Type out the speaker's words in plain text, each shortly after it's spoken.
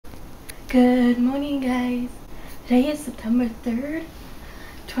Good morning, guys. Today is September 3rd,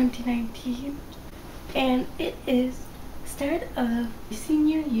 2019, and it is the start of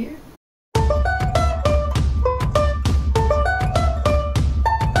senior year.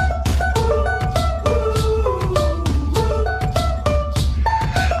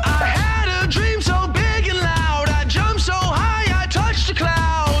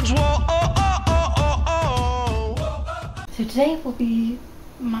 So today will be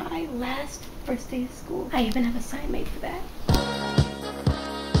my last first day of school. I even have a sign made for that.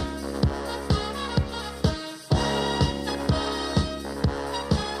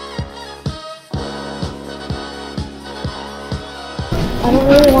 I don't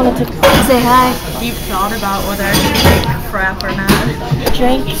really want to say hi. Deep thought about whether I should take crap or not.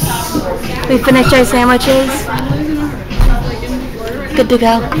 Drinks. We finished our sandwiches. Good to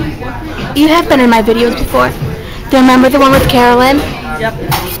go. You have been in my videos before. Do you remember the one with Carolyn? Yep.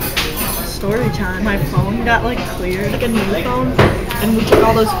 Story time. My phone got cleared, like a new phone, and we took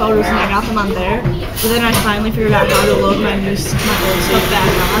all those photos and I got them on there. But then I finally figured out how to load my old stuff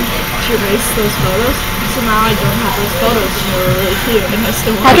back on. She erased those photos, so now I don't have those photos, and they're really cute, and I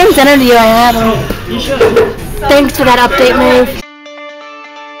still I can send them to you. I have them. You should. Thanks for that update, move.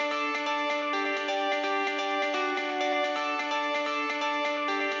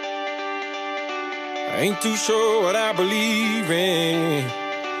 I ain't too sure what I believe in,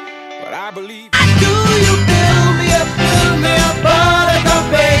 but I believe. Do you build me up, buttercup,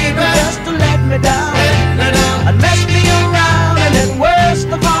 baby, just to let me down, and mess me around, and then worst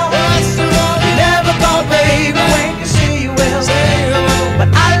of all, you never call, baby, when you say you will, but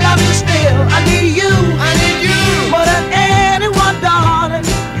I love you still, I need you, more than anyone, darling,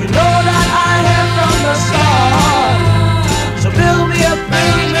 you know that I have from the start, so build me up,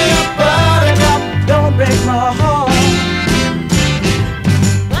 buttercup, don't break my heart.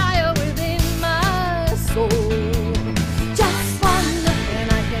 Fire within my soul. Just one look and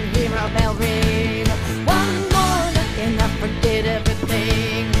I can hear a bell ring. One more look and I forget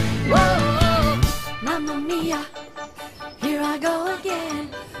everything. Whoa, Mamma Mia, here I go again.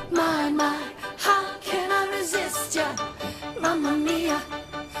 My, how can I resist ya? Mamma Mia,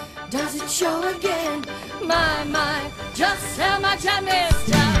 does it show again? My, just how much I missed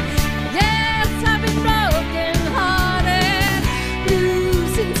ya. Yes, I've been broken hearted. Blue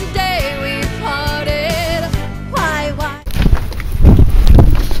since the day we parted. Why?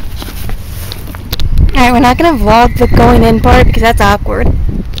 Alright, we're not gonna vlog the going in part because that's awkward.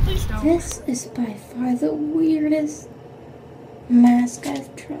 This is by far the weirdest mask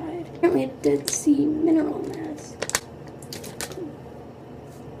I've tried. Apparently a Dead Sea mineral mask.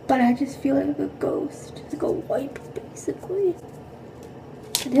 But I just feel like a ghost. It's like a wipe, basically.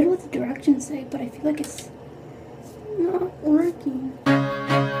 I did what the directions say, but I feel like it's not working.